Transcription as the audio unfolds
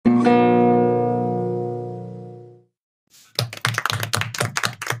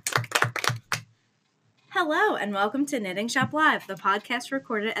and welcome to Knitting Shop Live, the podcast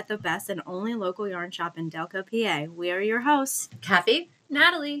recorded at the best and only local yarn shop in Delco, PA. We are your hosts, Kathy,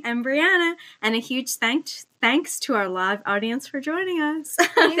 Natalie, and Brianna, and a huge thanks to our live audience for joining us.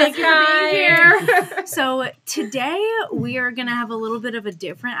 Thank you for being here. So today we are going to have a little bit of a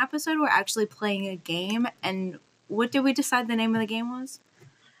different episode. We're actually playing a game, and what did we decide the name of the game was?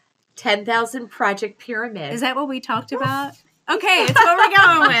 10,000 Project Pyramid. Is that what we talked about? Okay, it's what we're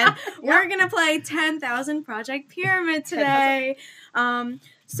going with. We're going to play 10,000 Project Pyramid today. So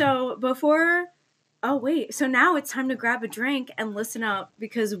now it's time to grab a drink and listen up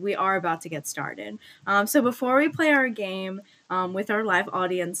because we are about to get started. So before we play our game with our live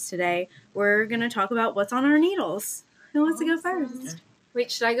audience today, we're going to talk about what's on our needles. Who wants to go first? Wait,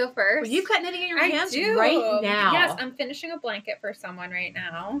 should I go first? Well, you've got knitting in your hands do. right now. Yes, I'm finishing a blanket for someone right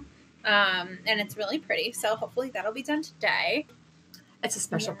now. And it's really pretty, so hopefully that'll be done today. It's a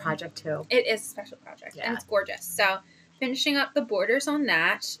special project, too. It is a special project, and it's gorgeous. So, finishing up the borders on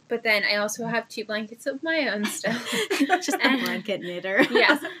that, but then I also have 2 blankets of my own stuff. Just a blanket knitter.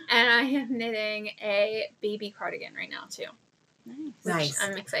 Yes, and I am knitting a baby cardigan right now, too. Nice.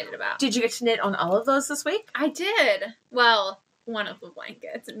 I'm excited about. Did you get to knit on all of those this week? I did. Well, one of the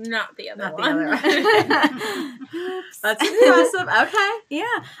blankets, not the other one. The other. That's impressive. Okay. Yeah.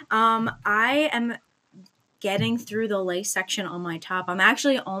 I am getting through the lace section on my top. I'm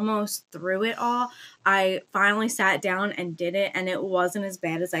actually almost through it all. I finally sat down and did it, and it wasn't as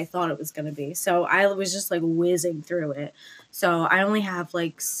bad as I thought it was going to be. So I was just like whizzing through it. So I only have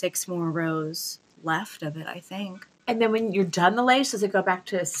like 6 more rows left of it, I think. And then when you're done the lace, does it go back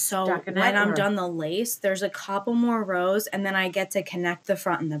to So stockinette, when I'm done the lace, there's a couple more rows, and then I get to connect the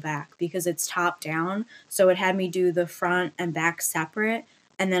front and the back because it's top down. So it had me do the front and back separate,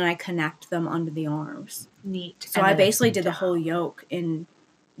 and then I connect them under the arms. Neat. So I basically did the whole yoke in,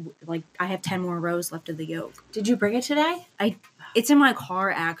 like, I have 10 more rows left of the yoke. Did you bring it today? It's in my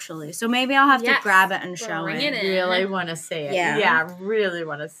car, actually. So maybe I'll have to grab it and show Bring it. it in. Really want to see it. Yeah. Really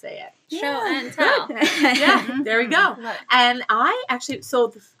want to see it. Show and tell. Yeah, there we go. Love it. And I actually,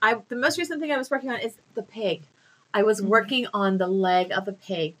 the most recent thing I was working on is the pig. I was working on the leg of the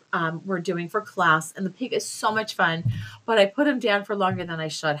pig we're doing for class, and the pig is so much fun, but I put him down for longer than I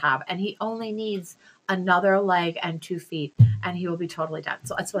should have, and he only needs another leg and 2 feet, and he will be totally done.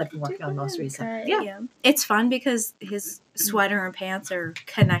 So that's what I've been working on most recently. Yeah. It's fun because his sweater and pants are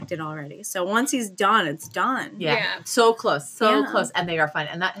connected already. So once he's done, it's done. Yeah. So close, close, and they are fun.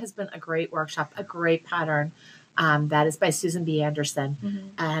 And that has been a great workshop, a great pattern. That is by Susan B. Anderson. Mm-hmm.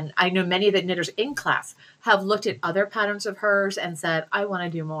 And I know many of the knitters in class have looked at other patterns of hers and said, I want to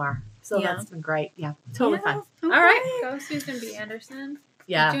do more. So that's been great. Yeah, totally fun. Okay. All right. Go Susan B. Anderson.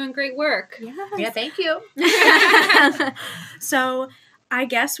 Yeah. You're doing great work. Yes. Yeah, thank you. So I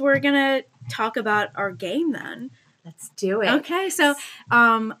guess we're going to talk about our game then. Let's do it. Okay, so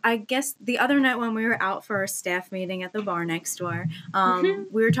I guess the other night when we were out for our staff meeting at the bar next door,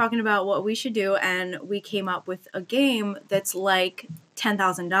 we were talking about what we should do, and we came up with a game that's like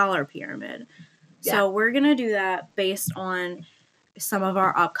 $10,000 pyramid. Yeah. So we're going to do that based on some of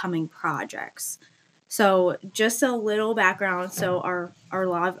our upcoming projects. So just a little background so our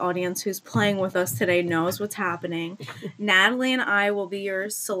live audience who's playing with us today knows what's happening. Natalie and I will be your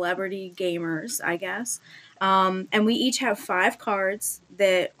celebrity gamers, I guess. And we each have 5 cards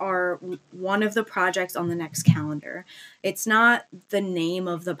that are one of the projects on the next calendar. It's not the name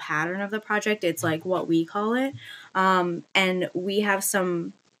of the pattern of the project. It's like what we call it. And we have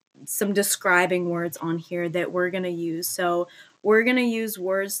some describing words on here that we're going to use. So we're going to use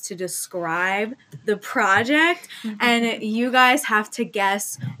words to describe the project, and you guys have to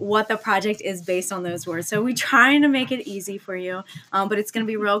guess what the project is based on those words. So we're trying to make it easy for you, but it's going to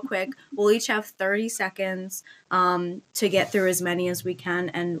be real quick. We'll each have 30 seconds to get through as many as we can,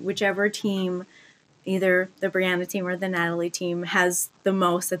 and whichever team, either the Brianna team or the Natalie team, has the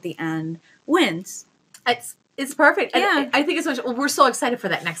most at the end wins. It's perfect. Yeah. And I think it's much. Well, we're so excited for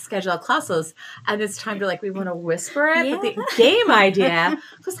that next schedule of classes, and it's time to we want to whisper it. Yeah. But the game idea,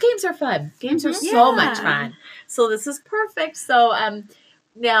 because games are fun. Games are so much fun. So this is perfect. So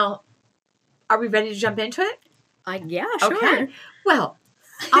now, are we ready to jump into it? Yeah, sure. Okay. Well,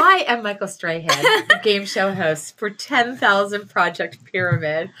 I am Michael Strahan, the game show host for 10,000 Project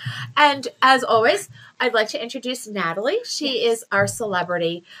Pyramid. And as always, I'd like to introduce Natalie. She is our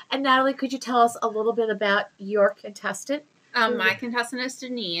celebrity. And Natalie, could you tell us a little bit about your contestant? My contestant is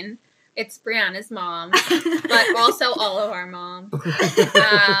Janine. It's Brianna's mom, but also all of our moms.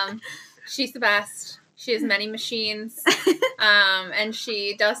 She's the best. She has many machines, and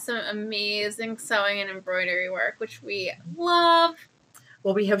she does some amazing sewing and embroidery work, which we love.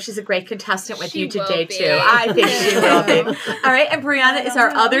 Well, we hope she's a great contestant with She you will today, be. too. I think she will be. All right. And Brianna is our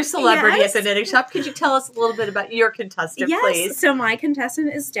other celebrity Yes. at the knitting shop. Could you tell us a little bit about your contestant, Yes. please? So my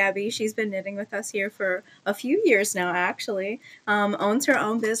contestant is Debbie. She's been knitting with us here for a few years now, actually. Owns her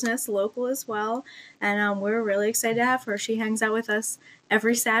own business, local as well. And we're really excited to have her. She hangs out with us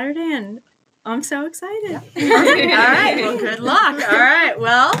every Saturday, and I'm so excited. All right. Well, good luck. All right.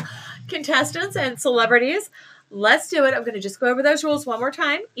 Well, contestants and celebrities, let's do it. I'm going to just go over those rules one more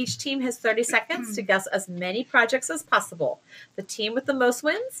time. Each team has 30 seconds to guess as many projects as possible. The team with the most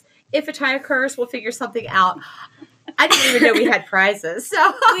wins. If a tie occurs, we'll figure something out. I didn't even know we had prizes.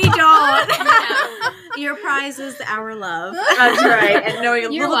 So We don't. Your prize is our love. that's right. And knowing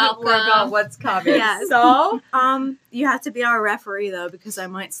a You're little bit more welcome. about what's coming. Yes. So You have to be our referee though, because I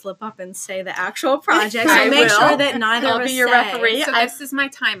might slip up and say the actual project. I So make will. sure that neither I'll of us be your say. referee. So this is my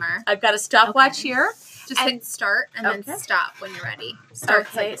timer. I've got a stopwatch Okay. here. Just hit start and Okay. then stop when you're ready. Start's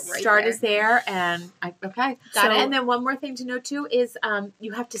Okay, like right start there. is there, and okay. Got it. And then one more thing to note too is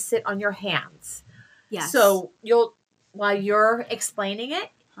you have to sit on your hands. Yes. So while you're explaining it,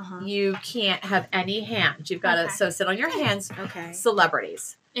 you can't have any hands. You've got to Okay. sit on your hands. Okay.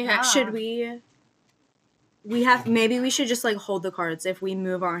 Celebrities. Okay. Should we? Maybe we should just like hold the cards. If we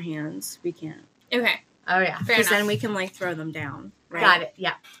move our hands, we can't. Okay. Oh yeah, Fair Because enough. then we can like throw them down. Right? got it.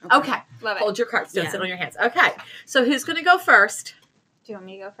 Yeah. Okay. Love it. Hold your cards. Don't Yeah. sit on your hands. Okay. So who's going to go first? Do you want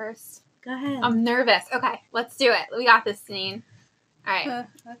me to go first? Go ahead. I'm nervous. Okay, let's do it. We got this, Janine. All right.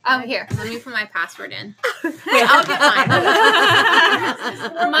 Here. Let me put my password in. Wait, I'll get mine.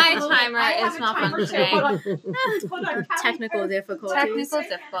 My timer is malfunctioning. Hold on. Technical difficulties. Technical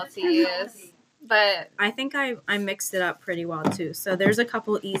difficulties. But I think I mixed it up pretty well too. So there's a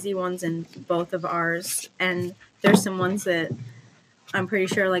couple easy ones in both of ours, and there's some ones that I'm pretty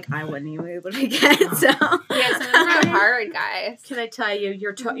sure like I wouldn't even be able to get. So yeah, some of them are hard, guys. Can I tell you,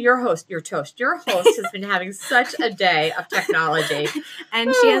 your host has been having such a day of technology.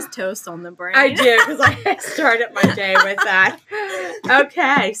 and she has toast on the brain. I do, because I started my day with that.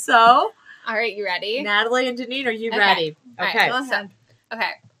 Okay, so All right, you ready? Natalie and Janine, are you Okay. ready? All right, Okay. go ahead.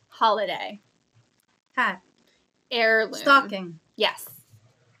 Okay. Holiday. Hat. Heirloom. Stocking. Yes.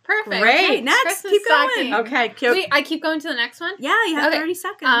 Perfect. Great. Okay, next, Christmas keep going. stocking. Okay, cute. Wait, I keep going to the next one? Yeah, you have Okay. 30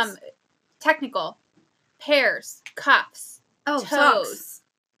 seconds. Technical. Pears. Cuffs. Oh, toes. socks.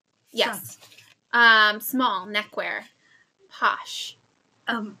 Yes. Small. Neckwear. Posh.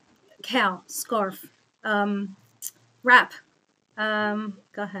 Cow. Scarf. Wrap. Go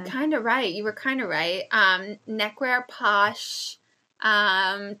ahead. Kind of right. You were kind of right. Neckwear. Posh.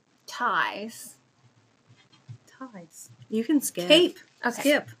 Ties. Ties. You can skip. Cape. Okay.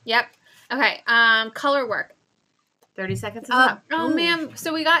 Skip. Yep. Okay. Color work. 30 seconds is up. Oh Ooh. man,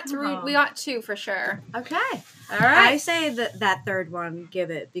 so we got three. Oh. We got two for sure. Okay. All I right. say that third one,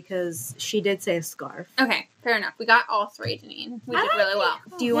 give it, because she did say a scarf. Okay, fair enough. We got all three, Janine. We did really well.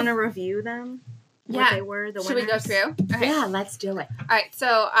 Do you want to review them? What Yeah. they were, the Should we go winners? through? Okay. Yeah, let's do it. All right.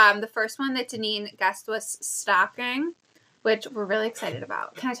 So the first one that Janine guessed was stocking, which we're really excited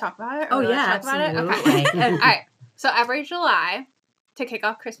about. Can I talk about it? Oh, Or will I yeah, talk about it? absolutely. Okay. All right. So every July, to kick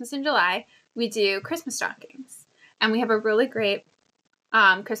off Christmas in July, we do Christmas stockings, and we have a really great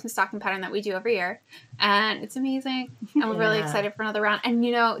Christmas stocking pattern that we do every year, and it's amazing. And we're really Yeah. excited for another round. And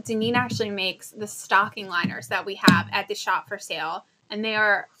you know, Janine actually makes the stocking liners that we have at the shop for sale, and they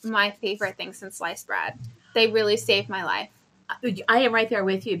are my favorite thing since sliced bread. They really saved my life. I am right there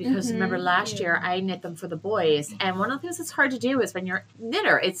with you because Mhm. remember last year I knit them for the boys, and one of the things that's hard to do is when you're a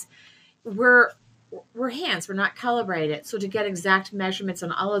knitter, we're hands, we're not calibrated, so to get exact measurements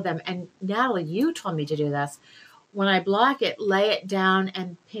on all of them. And Natalie, you told me to do this. When I block it, lay it down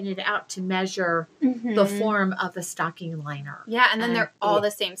and pin it out to measure the form of the stocking liner. Yeah, and then And they're all it-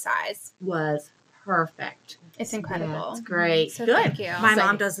 the same size. Was perfect. It's incredible. That's great. So Good. thank you. My So-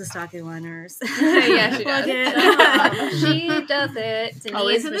 mom does the stocking liners. Yeah, she Plug does. in. She does it. Denise's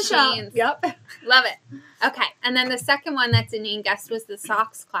Always in the shop. machines. Yep. Love it. Okay, and then the second one that Janine guessed was the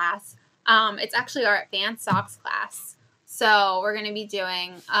socks class. It's actually our advanced socks class. So we're going to be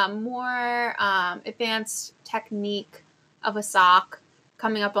doing more advanced technique of a sock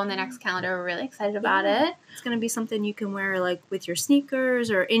coming up on the next calendar. We're really excited about it. It's going to be something you can wear like with your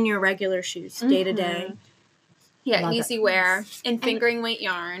sneakers or in your regular shoes day to day. Yeah, Love it. easy wear and fingering weight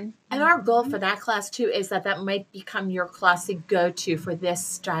yarn. And our goal for that class too is that might become your classic go-to for this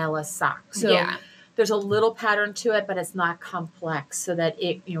style of sock. So yeah. there's a little pattern to it, but it's not complex. So that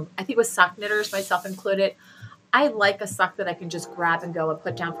it, I think with sock knitters, myself included, I like a sock that I can just grab and go and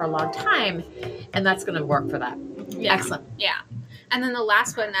put down for a long time, and that's going to work for that. Yeah. Excellent. Yeah. And then the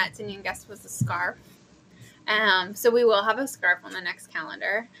last one that Janine guessed was the scarf. So we will have a scarf on the next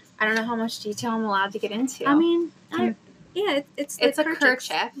calendar. I don't know how much detail I'm allowed to get into. I mean, it's it's a kerchief.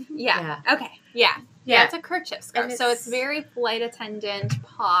 kerchief. Yeah. Okay. Yeah. Yeah. It's a kerchief scarf. And So it's very flight attendant,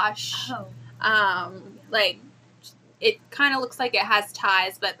 posh. Like it kind of looks like it has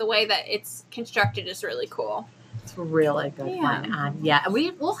ties, but the way that it's constructed is really cool. It's really good Yeah. fun. And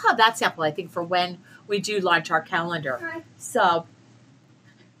we'll have that sample, I think, for when we do launch our calendar. So,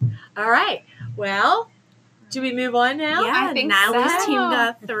 all right. Well, do we move on now? Yeah, I think Natalie's so. team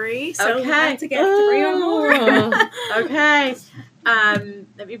got 3, so we Okay. have to get 3 or more. Okay.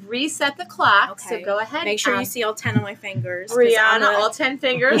 Let me reset the clock. So Okay. go ahead. Make sure you see all 10 of my fingers. 'cause Brianna, I'm a all 10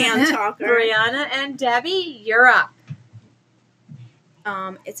 fingers. hand talker. Brianna and Debbie, you're up.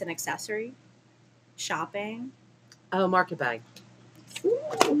 It's an accessory. Shopping. Oh, market bag.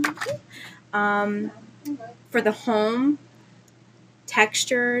 For the home,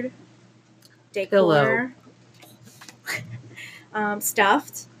 textured decor.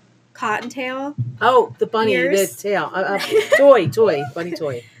 Stuffed, cottontail, Oh, the bunny, Ears. the tail. Toy, bunny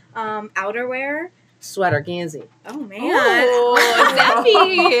toy. outerwear. Sweater, Gansey. Oh man. Oh,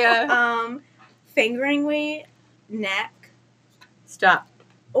 Debbie. Fingering weight, neck. Stop.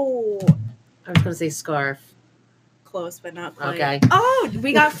 Oh, I was going to say scarf. close but not quite. Okay. Oh,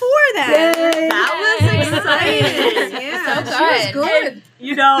 we got 4 then. Yay. That was exciting. Yeah. So She was good. good.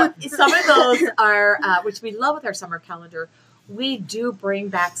 You know, some of those are, which we love with our summer calendar. We do bring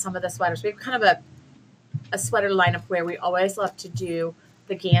back some of the sweaters. We have kind of a sweater lineup where we always love to do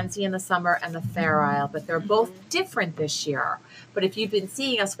the Gansey in the summer and the Fair Isle, but they're both different this year. But if you've been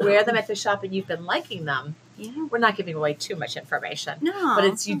seeing us wear them at the shop and you've been liking them, Yeah. we're not giving away too much information. No. But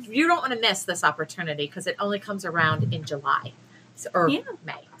it's you don't want to miss this opportunity because it only comes around in July or Yeah.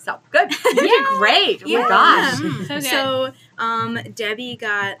 May. So good. You did great. Oh Yeah. my gosh. So good. So, Debbie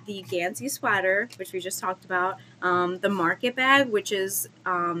got the Gansey sweater, which we just talked about. The market bag, which is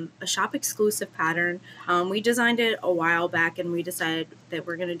a shop exclusive pattern. We designed it a while back, and we decided that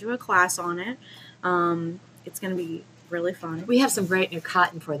we're going to do a class on it. It's going to be really fun. We have some great new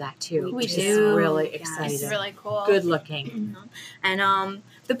cotton for that too. We which do. is really Yes. exciting. It's really cool. Good looking. And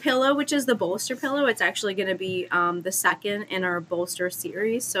the pillow, which is the bolster pillow, it's actually going to be the second in our bolster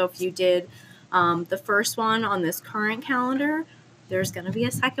series. So if you did the first one on this current calendar, there's going to be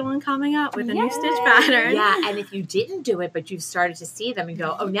a second one coming up with a new stitch pattern. Yeah, and if you didn't do it, but you've started to see them and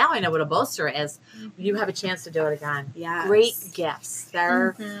go, oh, now I know what a bolster is, you have a chance to do it again. Yes. Great gifts.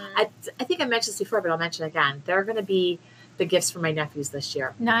 They're, Mhm. I think I mentioned this before, but I'll mention it again. They're going to be the gifts for my nephews this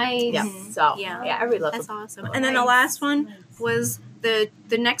year. Nice. Yeah. Mhm. So, Yeah. yeah, I really love That's them. awesome. And then the last one was the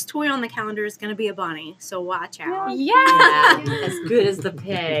next toy on the calendar is going to be a bunny. So watch out. Yeah. Yeah, as good as the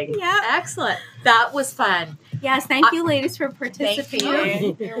pig. Yeah. Excellent. That was fun. Yes, thank you, ladies, for Thank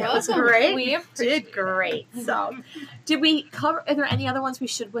participating. You're That was welcome. great. We Did great. So, did we cover? Are there any other ones we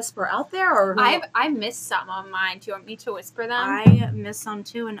should whisper out there? Or I missed some on mine. Do you want me to whisper them? I missed some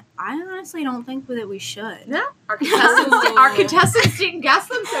too, and I honestly don't think that we should. no, our contestants didn't guess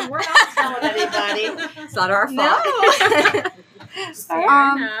them, so we're not telling anybody. It's not our fault. Fair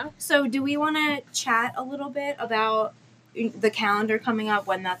Um, enough. So, do we want to chat a little bit about the calendar coming up,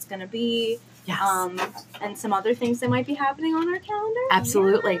 when that's going to be, Yes, and some other things that might be happening on our calendar?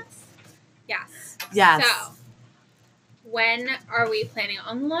 absolutely. Yes. Yes. So, when are we planning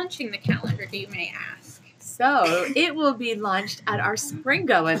on launching the calendar, you may ask? So it will be launched at our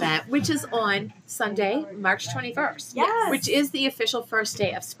Springo event, which is on Sunday, March 21st. Yes. Which is the official first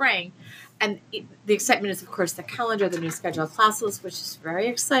day of spring. And the excitement is, of course, the calendar, the new schedule of classes, which is very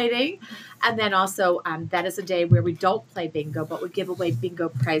exciting. And then also, that is a day where we don't play bingo, but we give away bingo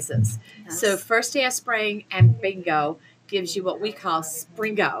prizes. Yes. So first day of spring and bingo gives you what we call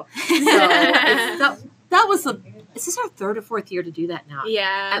Springo. So that was is this our third or fourth year to do that now?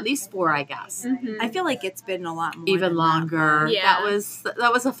 Yeah. At least 4, I guess. Mhm. I feel like it's been a lot more. Even than longer. Yeah.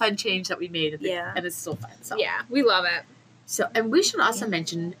 That was a fun change that we made. Yeah. And it's still fun. So Yeah, we love it. So and we should also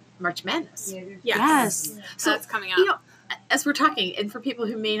mention March Madness. Yes. So That's coming up. you know, as we're talking, and for people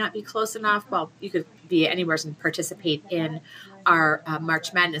who may not be close enough, well, you could be anywhere and participate in our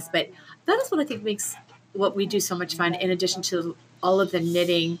March Madness. But that is what I think makes what we do so much fun. In addition to all of the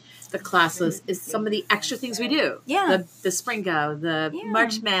knitting, the classes, is some of the extra things we do. Yeah. The Springo, the Yeah.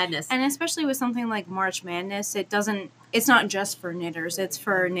 March Madness. And especially with something like March Madness, it's not just for knitters. It's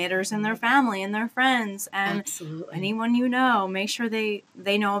for knitters and their family and their friends and Absolutely. anyone you know. Make sure they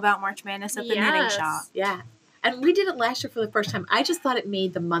know about March Madness at the knitting Yes. shop. Yeah. And we did it last year for the first time. I just thought it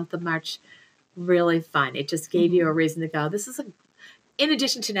made the month of March really fun. It just gave you a reason to go. This is in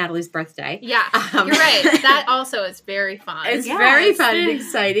addition to Natalie's birthday. Yeah, you're right. That also is very fun. It's Yes. very fun and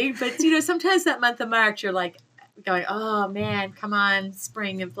exciting. But, sometimes that month of March, you're like going, oh, man, come on,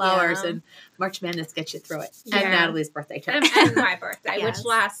 spring and flowers. Yeah. And March Madness gets you through it. Yeah. And Natalie's birthday, too. And my birthday, Yes. which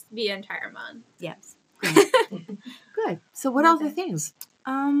lasts the entire month. Yes. Good. So what other things?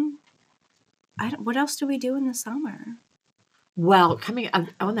 What else do we do in the summer? Well, coming up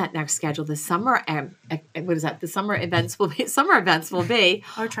on that next schedule, the summer, what is that? The summer events will be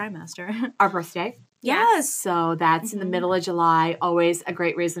Our trimester. our birthday. Yes. So that's in the Mhm. middle of July. Always a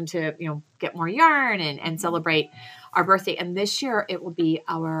great reason to, get more yarn and celebrate our birthday. And this year it will be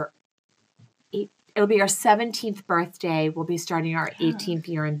our 17th birthday. We'll be starting our 18th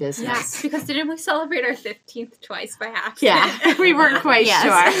year in business. Yes, because didn't we celebrate our 15th twice by accident? Yeah, we weren't quite Yes.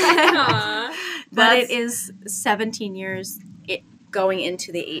 sure. Aw. But it is 17 years going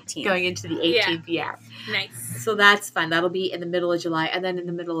into the 18th. Going into the 18th year. Nice. So that's fun. That'll be in the middle of July. And then in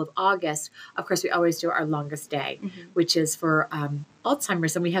the middle of August, of course, we always do our longest day, which is for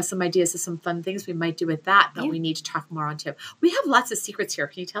Alzheimer's. And we have some ideas of some fun things we might do with that Yeah. we need to talk more on too. We have lots of secrets here.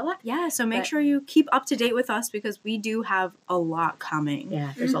 Can you tell that? Yeah, so make But- sure you keep up to date with us because we do have a lot coming.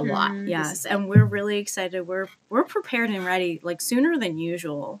 Yeah, there's a lot. Mhm. Yes, and we're really excited. We're prepared and ready, like sooner than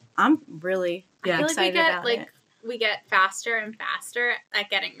usual. I'm really I feel like excited about it. we get faster and faster at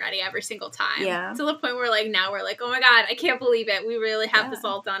getting ready every single time. Yeah. To the point where now we're like, oh my God, I can't believe it. We really have Yeah. this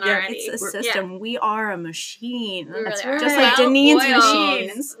all done Yeah, already. It's a We're- system. We are a machine. We really That's are. Just like Well Denine's oiled.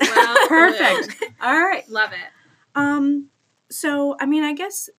 machines. Well Perfect. oiled. All right. Love it. So I mean, I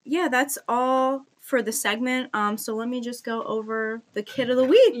guess that's all for the segment. So let me just go over the kit of the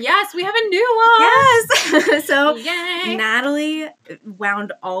week. Yes, we have a new one. Yes. So Yay. Natalie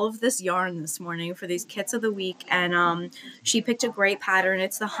wound all of this yarn this morning for these kits of the week, and she picked a great pattern.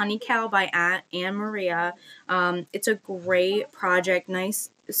 It's the Honey Cow by Anne Maria. It's a great project, nice,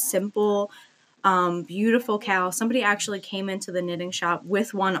 simple, beautiful cow. Somebody actually came into the knitting shop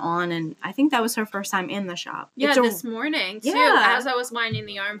with one on, and I think that was her first time in the shop. Yeah, It's a- this morning too, Yeah. as I was winding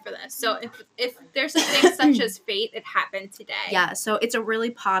the yarn for this. So if there's a thing such as fate, it happened today. Yeah, so it's a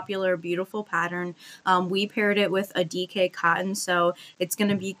really popular, beautiful pattern. We paired it with a DK cotton, so it's going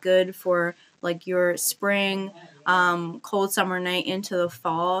to be good for like your spring, cold summer night into the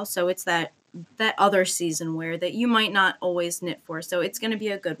fall. So it's that other season wear that you might not always knit for. So it's going to be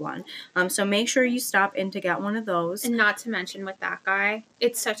a good one. So make sure you stop in to get one of those. And not to mention with that guy,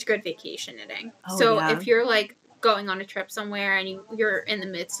 it's such good vacation knitting. Oh, So yeah. if you're going on a trip somewhere and you're in the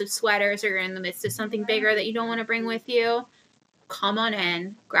midst of sweaters or you're in the midst of something bigger that you don't want to bring with you, come on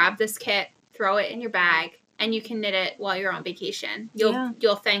in, grab this kit, throw it in your bag, and you can knit it while you're on vacation.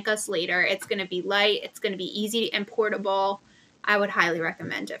 You'll thank us later. It's going to be light. It's going to be easy and portable. I would highly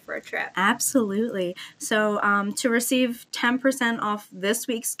recommend it for a trip. Absolutely. So to receive 10% off this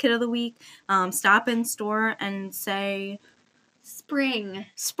week's Kit of the Week, stop in store and say Spring.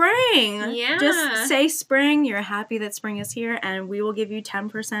 spring. Yeah. Just say spring. You're happy that spring is here, and we will give you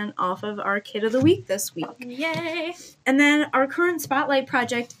 10% off of our Kit of the Week this week. Yay. And then our current Spotlight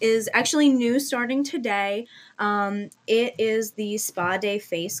project is actually new starting today. It is the Spa Day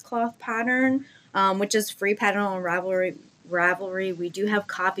face cloth pattern, which is free pattern on Ravelry. We do have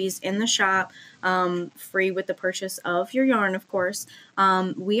copies in the shop, free with the purchase of your yarn, of course.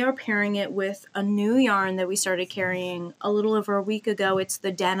 We are pairing it with a new yarn that we started carrying a little over a week ago. It's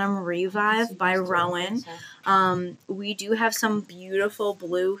the Denim Revive by Rowan. We do have some beautiful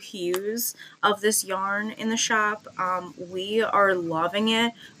blue hues of this yarn in the shop. We are loving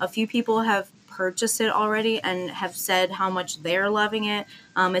it. A few people have purchased it already and have said how much they're loving it.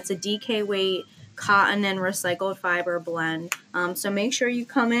 It's a DK weight cotton and recycled fiber blend. So make sure you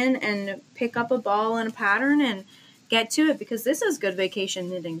come in and pick up a ball and a pattern and get to it, because this is good vacation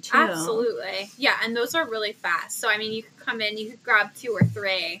knitting too. Absolutely. Yeah, and those are really fast. So, I mean, you could come in, you could grab 2 or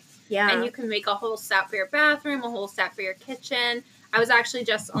 3, Yeah. and you can make a whole set for your bathroom, a whole set for your kitchen. I was actually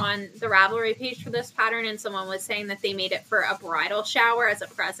just on the Ravelry page for this pattern, and someone was saying that they made it for a bridal shower as a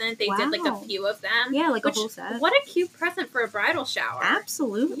present. They did like a Wow. few of them. Yeah, like which, a whole set. What a cute present for a bridal shower.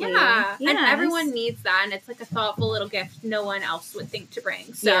 Absolutely. Yeah, and Yes. everyone needs that, and it's like a thoughtful little gift no one else would think to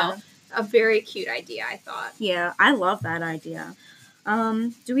bring. So, Yeah. a very cute idea, I thought. Yeah, I love that idea.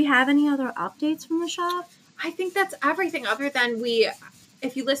 Do we have any other updates from the shop? I think that's everything other than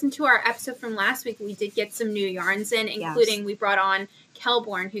if you listen to our episode from last week, we did get some new yarns in, including we brought on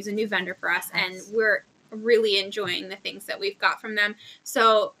Kelborn, who's a new vendor for us, and we're really enjoying the things that we've got from them.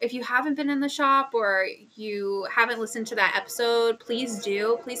 So if you haven't been in the shop or you haven't listened to that episode, please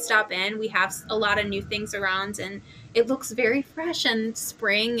do. Please stop in. We have a lot of new things around, and it looks very fresh and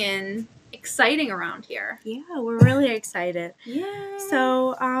spring and exciting around here. Yeah, we're really excited. Yay.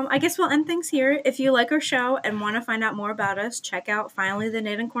 So I guess we'll end things here. If you like our show and want to find out more about us, check out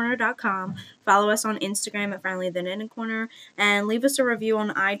finallytheknittingcorner.com. Follow us on Instagram at finallytheknittingcorner, and leave us a review on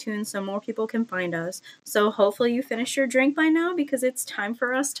iTunes so more people can find us. So hopefully you finished your drink by now, because it's time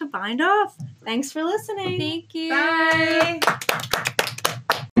for us to bind off. Thanks for listening. Thank you.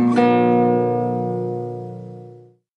 Bye.